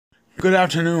Good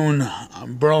afternoon,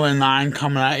 Berlin 9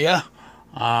 coming at you.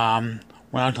 Went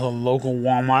out to the local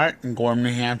Walmart in Gorham,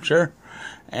 New Hampshire,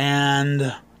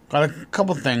 and got a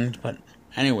couple things, but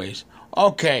anyways.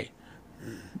 Okay,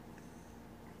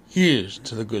 here's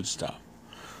to the good stuff.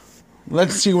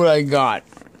 Let's see what I got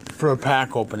for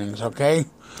pack openings, okay?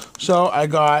 So I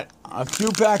got a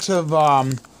few packs of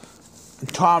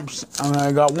Topps.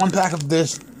 I got one pack of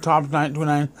this Topps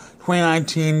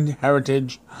 2019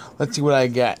 Heritage. Let's see what I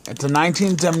get. It's a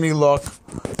 1970 look.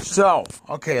 So,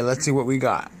 okay, let's see what we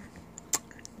got.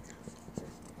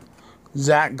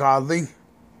 Zack Godley.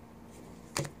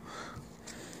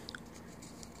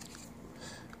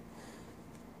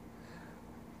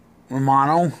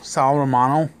 Sal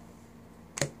Romano.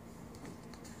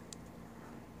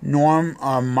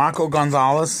 Marco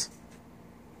Gonzalez.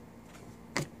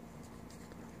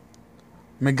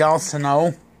 Miguel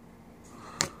Sano.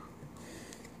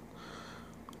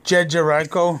 Jed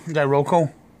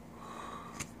Gyorko.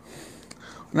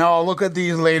 Now I'll look at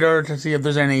these later to see if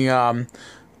there's any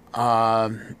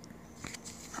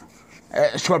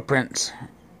short prints.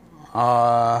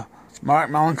 Mark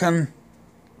Melican.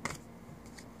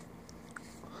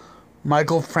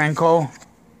 Michael Franco.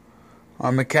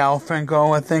 Or Mikel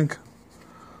Franco, I think.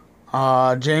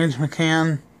 James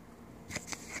McCann.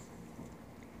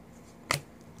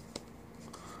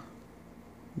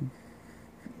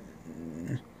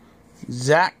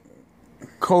 Zach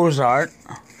Cozart.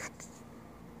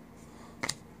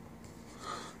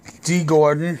 D.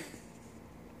 Gordon.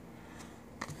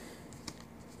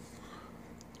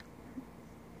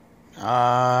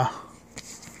 Sorry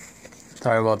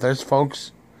about this,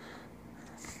 folks.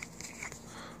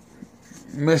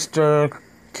 Mr.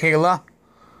 Kayla.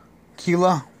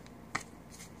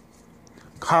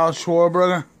 Kyle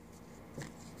Schwarber.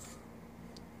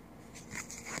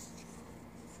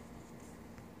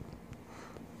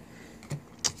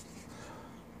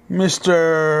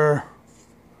 Mr.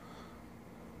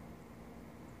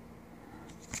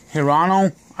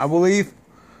 Hirano, I believe.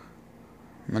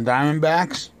 The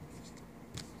Diamondbacks.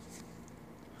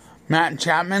 Matt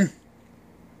Chapman.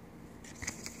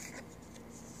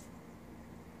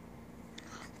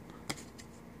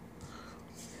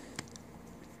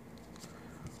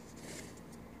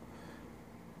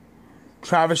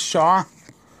 Travis Shaw.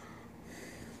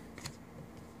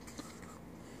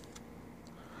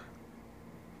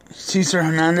 Cesar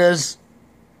Hernandez.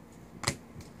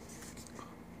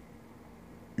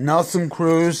 Nelson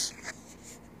Cruz.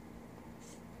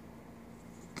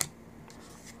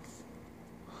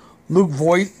 Luke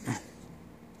Voigt.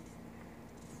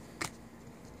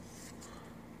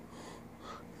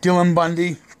 Dylan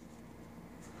Bundy.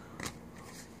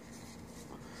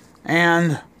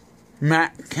 And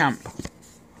Matt Kemp.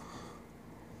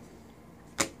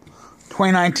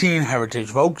 2019 Heritage,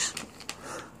 folks.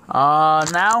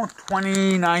 Now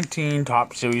 2019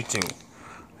 Topps Series 2.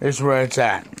 This is where it's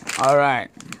at. Alright.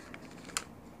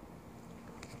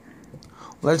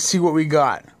 Let's see what we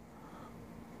got.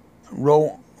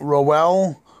 Roel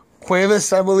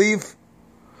Cuevas, I believe.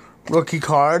 Rookie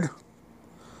card.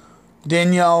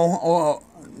 Daniel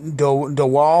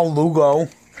Dewall Lugo.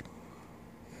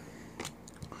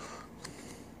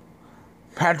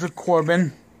 Patrick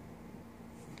Corbin.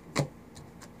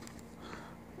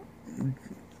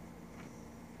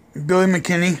 Billy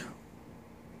McKinney.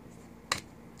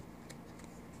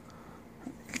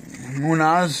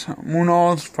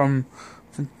 Munoz from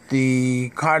the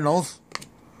Cardinals.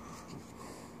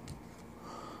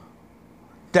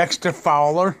 Dexter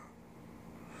Fowler.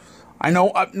 I know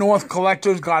Up North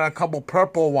Collectors got a couple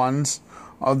purple ones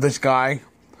of this guy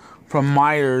from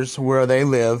Myers, where they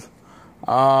live.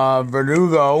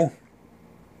 Verdugo.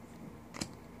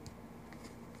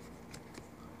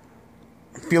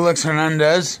 Felix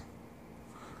Hernandez.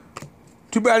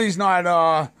 Too bad he's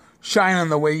not shining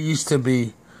the way he used to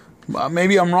be.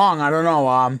 Maybe I'm wrong. I don't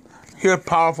know. Here,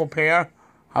 powerful pair.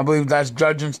 I believe that's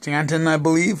Judge and Stanton, I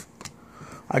believe.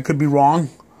 I could be wrong.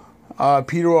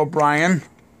 Peter O'Brien.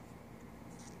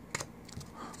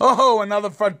 Oh, another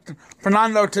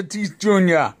Fernando Tatis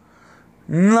Jr.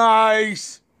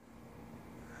 Nice.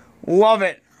 Love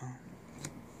it.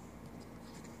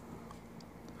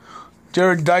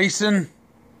 Jared Dyson.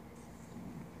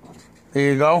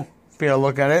 There you go. Be a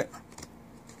look at it.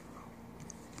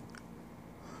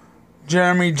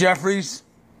 Jeremy Jeffries.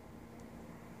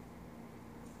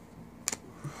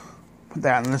 Put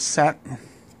that in the set.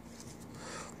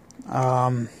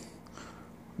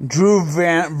 Drew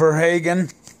Verhagen.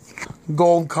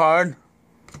 Gold card.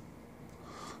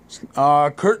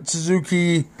 Kurt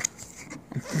Suzuki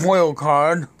foil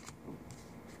card.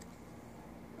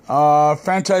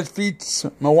 Franchise feats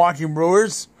Milwaukee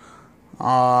Brewers.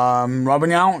 Robin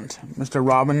Yount, Mr.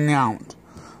 Robin Yount.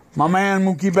 My man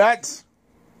Mookie Betts.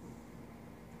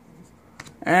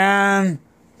 And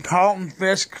Carlton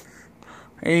Fisk,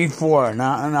 84.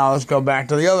 Now let's go back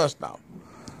to the other stuff.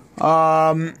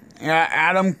 Yeah,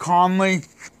 Adam Conley.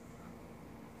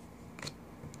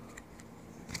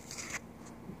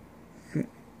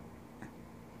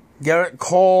 Garrett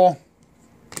Cole.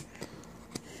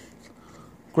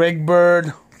 Greg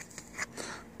Bird.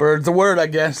 Bird's the word, I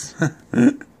guess.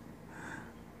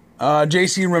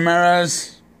 J.C.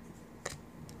 Ramirez.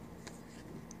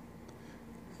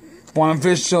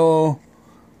 Bonifacio.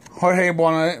 Jorge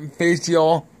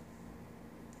Bonifacio.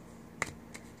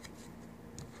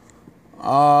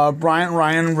 Bryant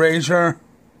Ryan Frazier.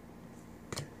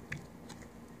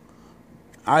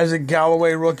 Isaac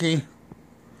Galloway, rookie.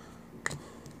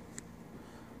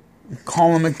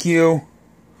 Colin McHugh.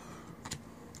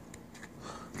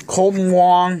 Colton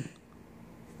Wong.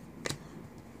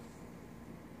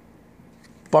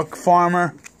 Buck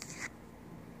Farmer.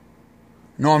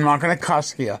 No, I'm not going to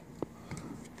cuss here.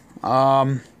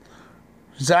 Zach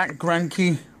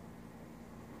Greinke.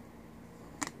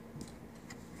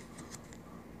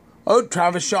 Oh,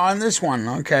 Travis Shaw in this one.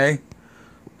 Okay.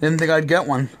 Didn't think I'd get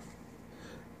one.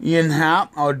 Ian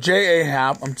Happ. Oh, J.A.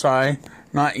 Happ. I'm sorry.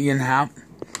 Not Ian Happ.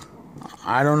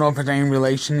 I don't know if it's any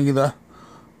relation either.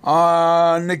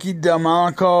 Nicky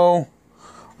Delmonico.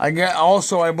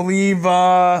 I believe,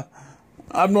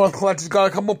 Up North Collector's got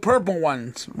a couple purple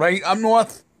ones. Right? Up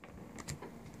North.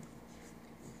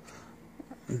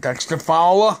 Dexter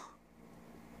Fowler.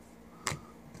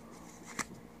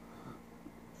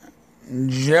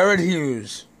 Jared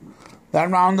Hughes. That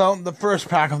rounds out the first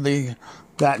pack of that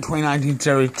 2019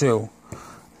 Series 2.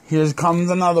 Here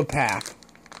comes another pack.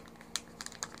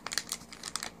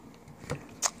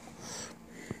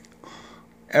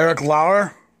 Eric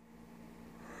Lauer.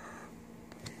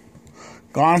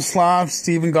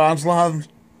 Steven Gonslav,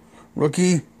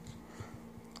 rookie.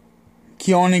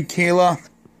 Keone Kayla.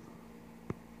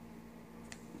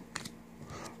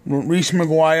 Reese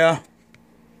McGuire.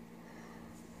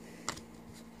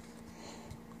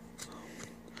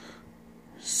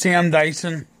 Sam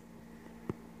Dyson.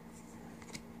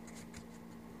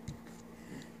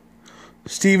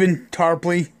 Stephen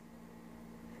Tarpley.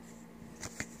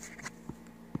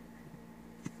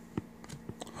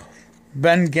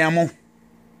 Ben Gamel.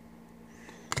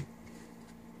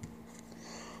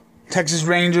 Texas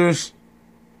Rangers.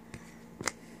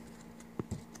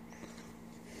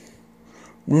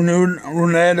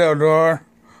 Rougned Odor,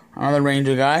 another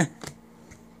Ranger guy.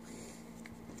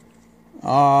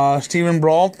 Stephen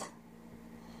Brault.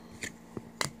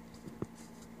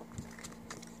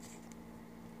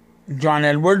 John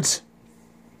Edwards.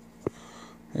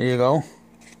 There you go.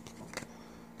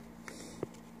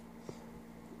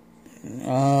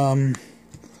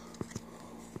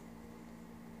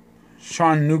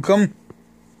 Sean Newcomb.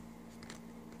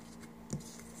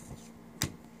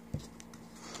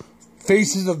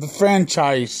 Faces of the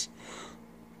franchise.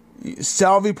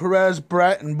 Salvi Perez,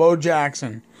 Brett, and Bo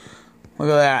Jackson. Look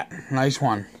at that. Nice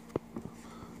one.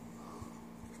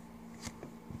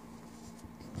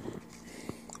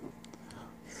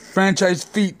 Franchise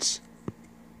feats.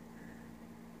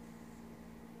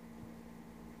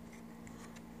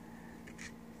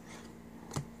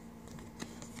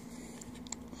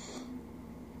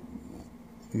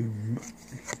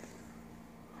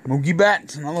 Mookie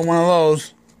Betts, another one of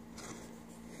those.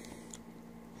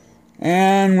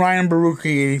 And Ryan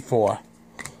Baruchi, 84.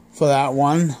 For that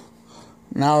one.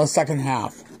 Now the second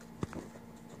half.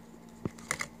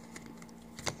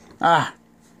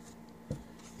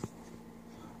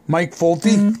 Mike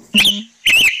Folty.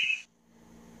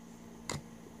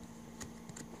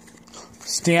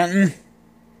 Stanton.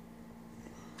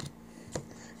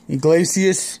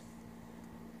 Iglesias.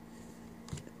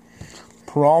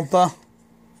 Peralta.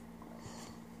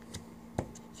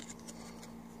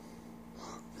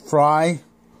 Fry.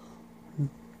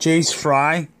 Jace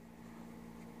Fry.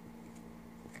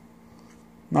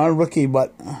 Not a rookie,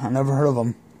 but I never heard of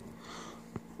him.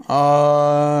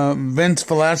 Vince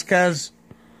Velasquez.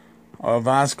 Or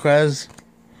Vasquez.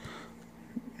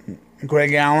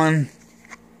 Greg Allen.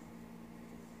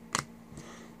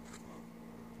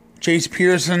 Chase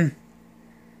Pearson.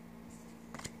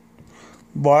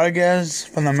 Vargas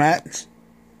from the Mets.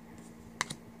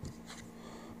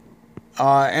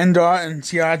 Endar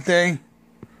Inciarte.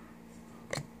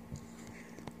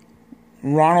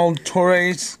 Ronald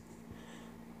Torres.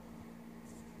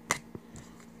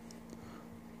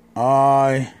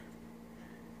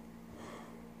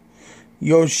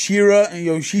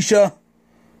 Yoshisha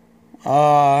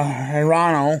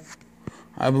Hirano,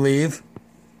 I believe.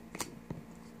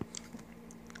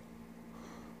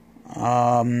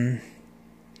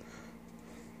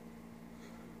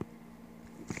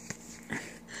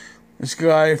 This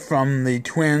guy from the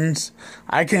Twins.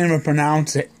 I can't even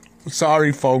pronounce it.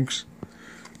 Sorry, folks.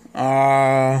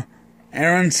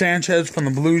 Aaron Sanchez from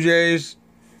the Blue Jays.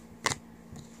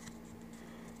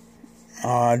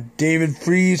 David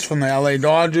Freese from the LA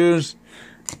Dodgers.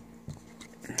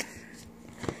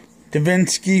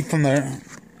 Davinsky from the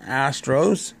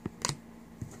Astros.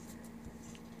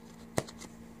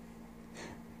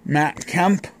 Matt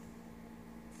Kemp.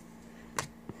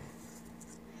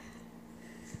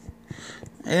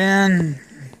 And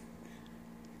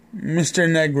Mr.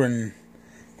 Negrin.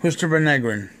 Christopher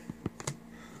Negrin.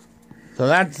 So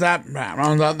that's that pack.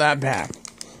 Rounds out that pack.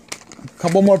 A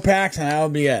couple more packs and that'll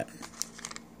be it.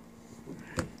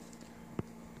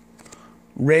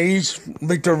 Rays.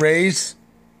 Victor Rays.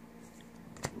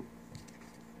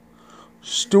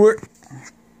 Stewart.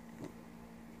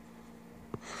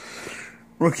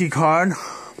 Rookie card.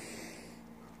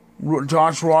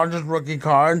 Josh Rogers rookie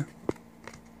card.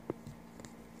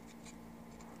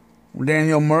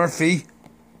 Daniel Murphy.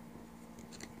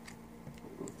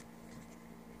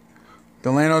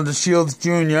 Delano DeShields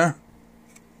Jr.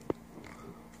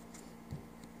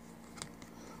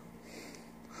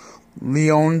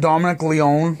 Dominic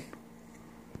Leone.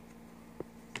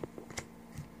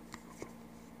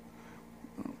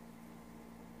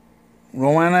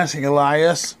 Rowanus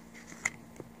Elias.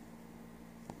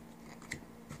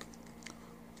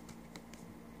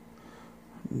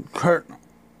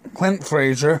 Clint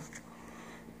Frazier.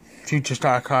 Future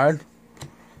star card.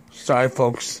 Sorry,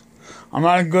 folks. I'm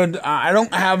not a good... I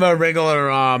don't have a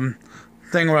regular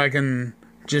thing where I can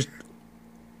just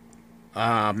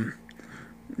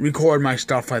record my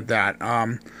stuff like that.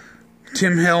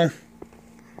 Tim Hill.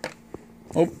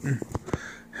 Oh.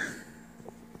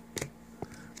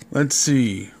 Let's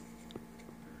see.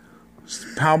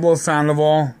 Pablo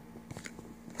Sandoval.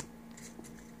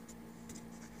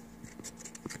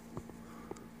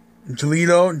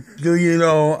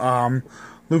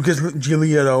 Lucas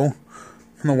Giolito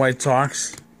from the White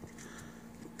Sox.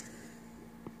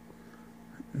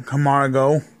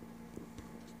 Camargo.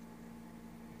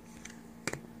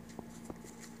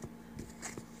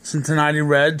 Cincinnati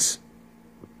Reds.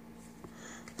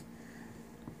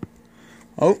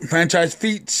 Oh, franchise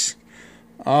feats.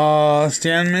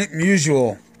 Stan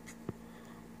Musial.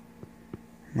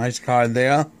 Nice card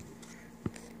there.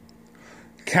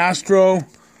 Castro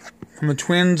from the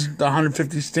Twins, the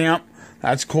 150 stamp.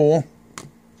 That's cool.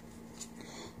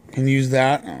 Can use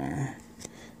that.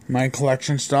 My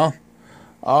collection stuff.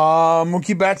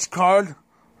 Mookie Betts card.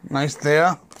 Nice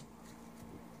there.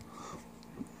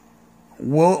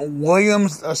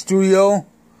 Williams Studio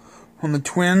from the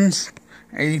Twins.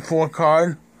 84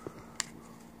 card.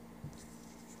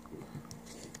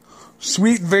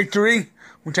 Sweet Victory,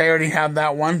 which I already have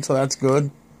that one, so that's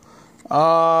good.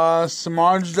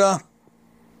 Samardzija.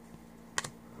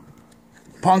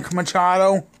 Punk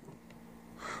Machado,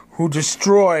 who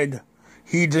destroyed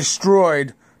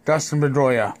Dustin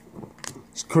Pedroia.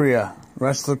 His career,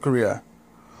 rest of the career.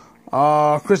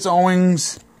 Chris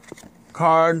Owings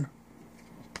card.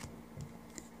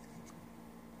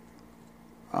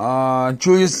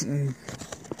 Julius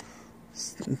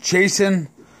Chasen,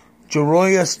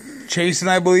 Julius Chasen,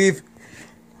 I believe.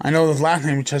 I know his last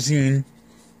name, which I've seen.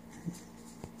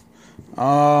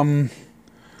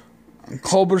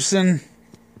 Culberson.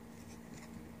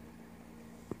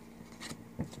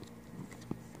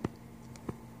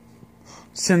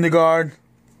 Syndergaard.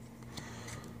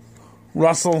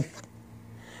 Russell.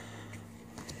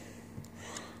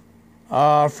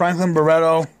 Franklin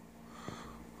Barreto.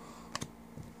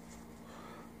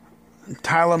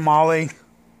 Tyler Mahle.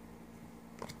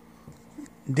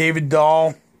 David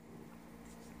Dahl.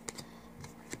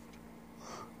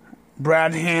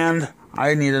 Brad Hand.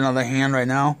 I need another hand right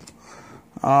now.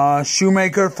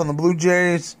 Shoemaker from the Blue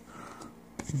Jays.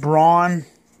 Braun.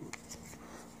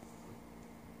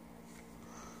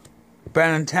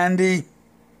 Benintendi.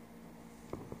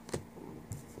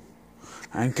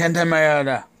 And Kenta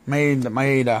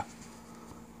Maeda.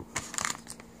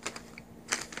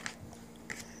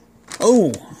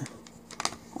 Oh,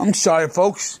 I'm sorry,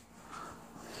 folks.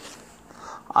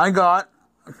 I got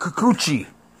Kikuchi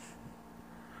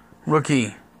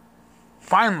rookie.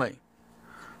 Finally.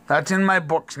 That's in my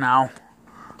books now.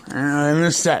 And in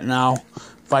this set now.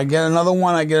 If I get another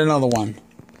one, I get another one.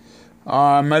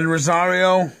 Med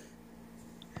Rosario.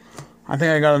 I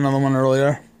think I got another one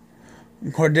earlier.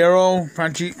 Cordero,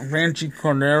 Franchi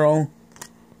Cordero.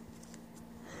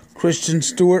 Christian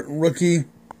Stewart, rookie.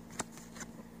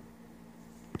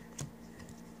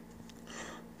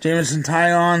 Jameson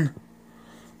Taillon.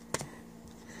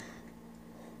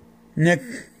 Nick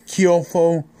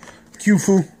Kufu.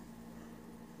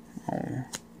 Oh,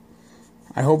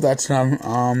 I hope that's not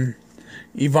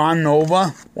Ivan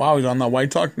Nova. Wow, he's on the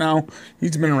White Sox now.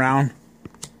 He's been around.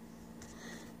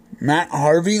 Matt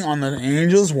Harvey on the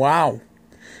Angels. Wow,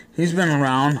 he's been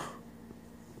around.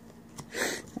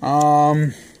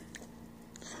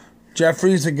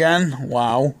 Jeffries again.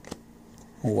 Wow.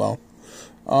 Oh well.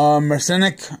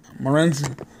 Jake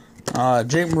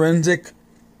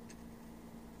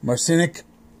Marcinnik.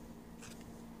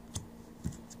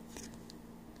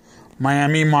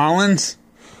 Miami Marlins.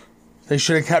 They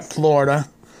should have kept Florida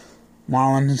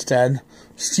Marlins instead.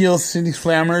 Steel City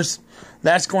Flammers.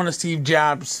 That's going to Steve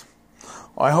Jabs.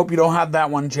 Oh, I hope you don't have that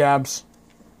one, Jabs.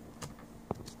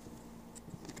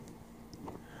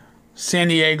 San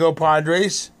Diego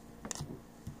Padres.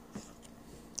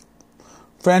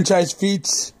 Franchise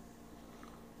feats.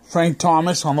 Frank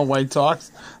Thomas on the White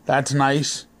Sox. That's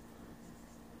nice.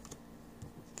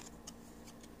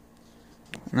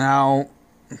 Now,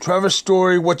 Trevor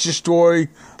Story, what's your story?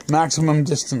 Maximum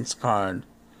distance card.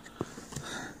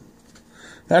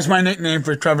 That's my nickname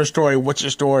for Trevor Story. What's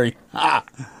your story? Ah,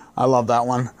 I love that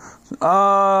one.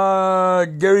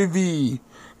 Gary V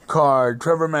card.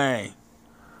 Trevor May.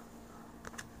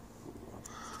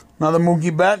 Another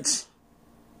Mookie Betts.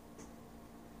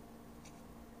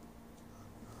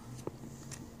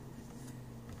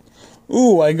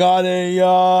 Ooh, I got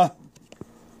a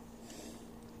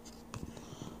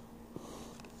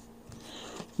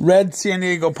red San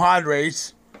Diego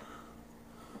Padres.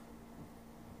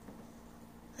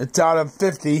 It's out of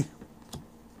 50.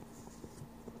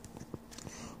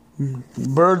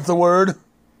 Bird's the word.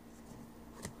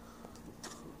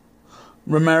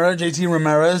 Ramirez, JT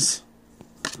Ramirez.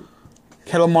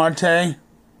 Ketel Marte.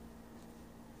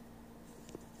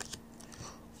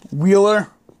 Wheeler.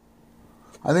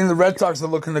 I think the Red Sox are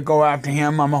looking to go after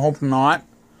him. I'm hoping not.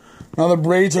 Another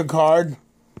Brazier card.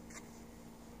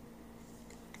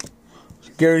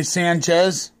 Gary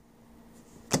Sanchez.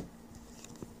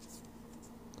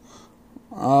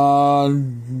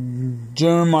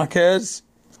 Jeremy Marquez.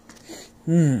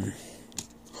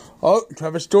 Oh,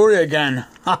 Trevor Story again.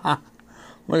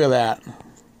 Look at that.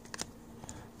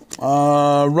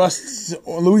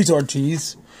 Luis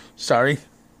Ortiz. Sorry.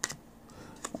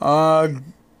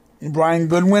 Brian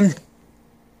Goodwin.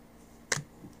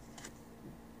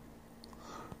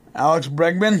 Alex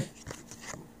Bregman.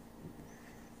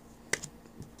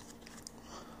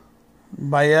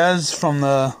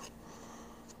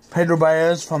 Pedro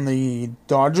Baez from the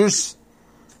Dodgers.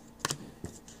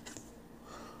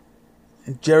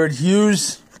 Jared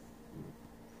Hughes.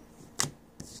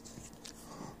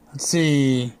 Let's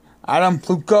see. Adam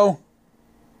Plutko.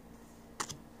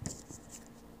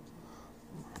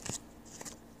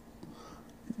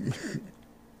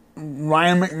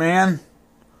 Ryan McMahon.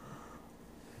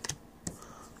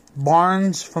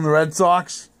 Barnes from the Red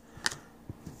Sox.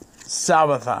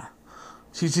 Sabathia.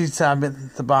 CC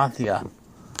Sabathia.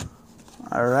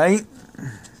 Alright.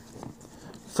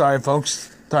 Sorry,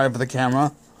 folks. Sorry for the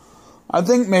camera. I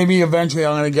think maybe eventually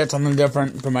I'm going to get something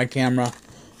different for my camera.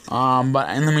 But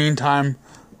in the meantime,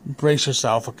 brace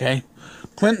yourself, okay?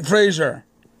 Clint Frazier.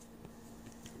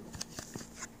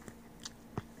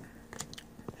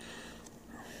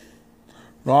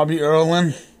 Robbie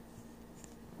Erlin.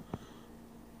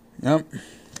 Yep.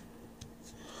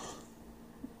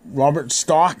 Robert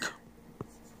Stock.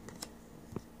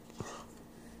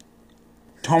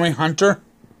 Tommy Hunter.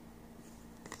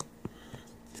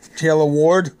 Taylor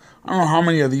Ward. I don't know how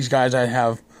many of these guys I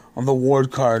have on the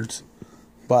Ward cards.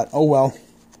 But, oh well.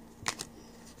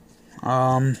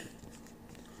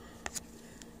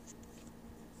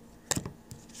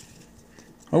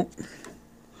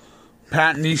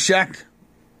 Pat Neshek.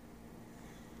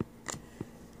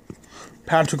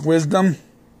 Patrick Wisdom.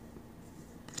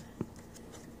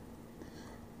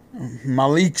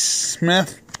 Malik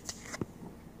Smith.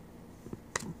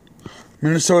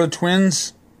 Minnesota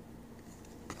Twins.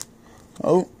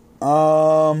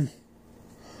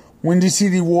 Windy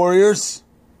City Warriors.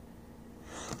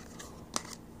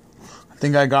 I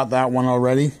think I got that one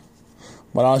already,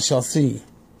 but I shall see.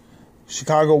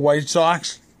 Chicago White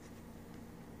Sox.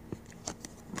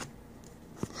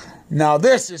 Now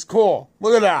this is cool.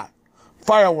 Look at that.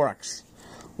 Fireworks.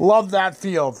 Love that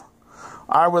field.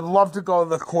 I would love to go to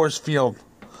the Coors Field.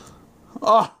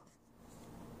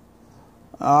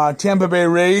 Tampa Bay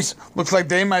Rays. Looks like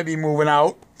they might be moving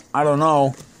out. I don't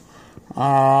know.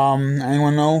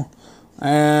 Anyone know?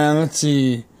 And let's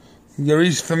see.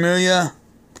 Luis Familia,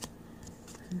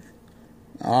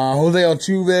 Jose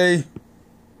Altuve,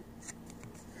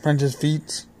 Prentice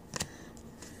Feats,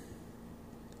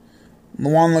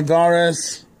 Juan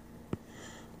Lagares,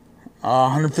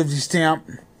 150 stamp.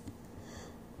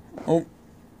 Oh,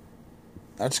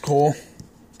 that's cool.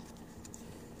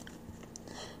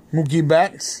 Mookie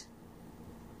Betts.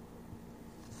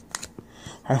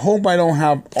 I hope I don't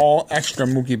have all extra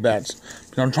Mookie Betts,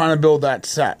 because I'm trying to build that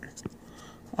set.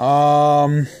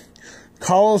 Carlos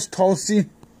Tulsi,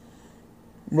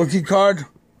 rookie card.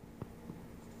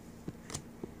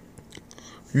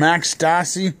 Max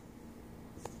Stassi,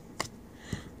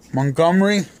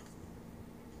 Montgomery,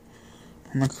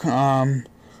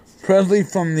 Presley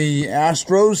from the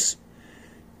Astros.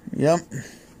 Yep.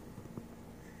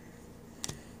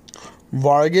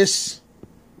 Vargas,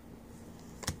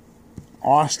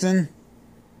 Austin,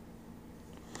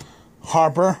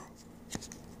 Harper,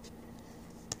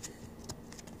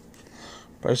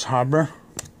 Bryce Harper,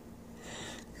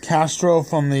 Castro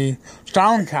from the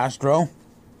Stalin Castro,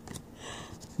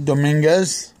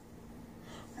 Dominguez,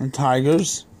 and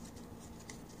Tigers.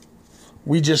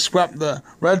 We just swept the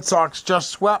Red Sox. Just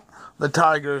swept the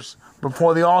Tigers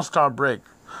before the All-Star break.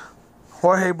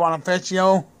 Jorge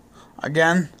Bonifacio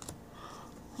again.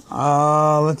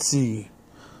 Let's see.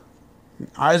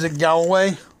 Isaac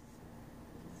Galloway,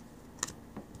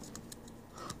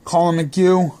 Colin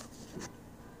McHugh,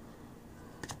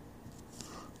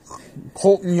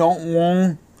 Colton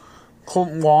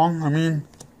Wong,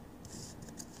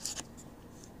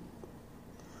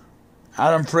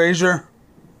 Adam Frazier,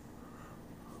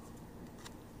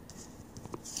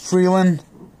 Freeland,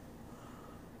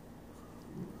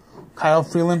 Kyle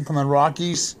Freeland from the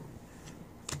Rockies,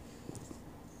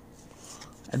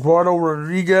 Eduardo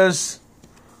Rodriguez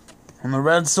from the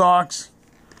Red Sox,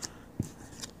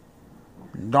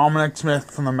 Dominic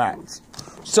Smith from the Mets.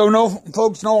 So no,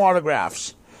 folks, no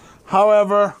autographs.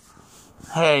 However,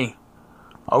 hey,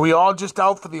 are we all just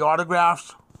out for the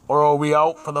autographs, or are we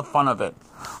out for the fun of it?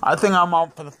 I think I'm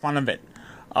out for the fun of it.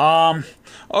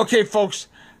 Okay, folks,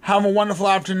 have a wonderful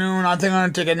afternoon. I think I'm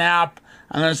going to take a nap.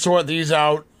 I'm going to sort these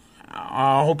out.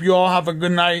 I hope you all have a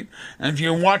good night. And if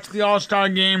you watch the All-Star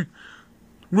game,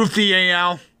 root the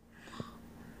AL.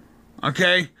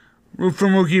 Okay? Root for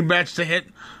Mookie Betts to hit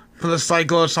for the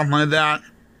cycle or something like that.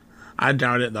 I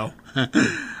doubt it, though.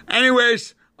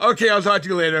 Anyways, okay, I'll talk to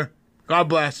you later. God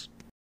bless.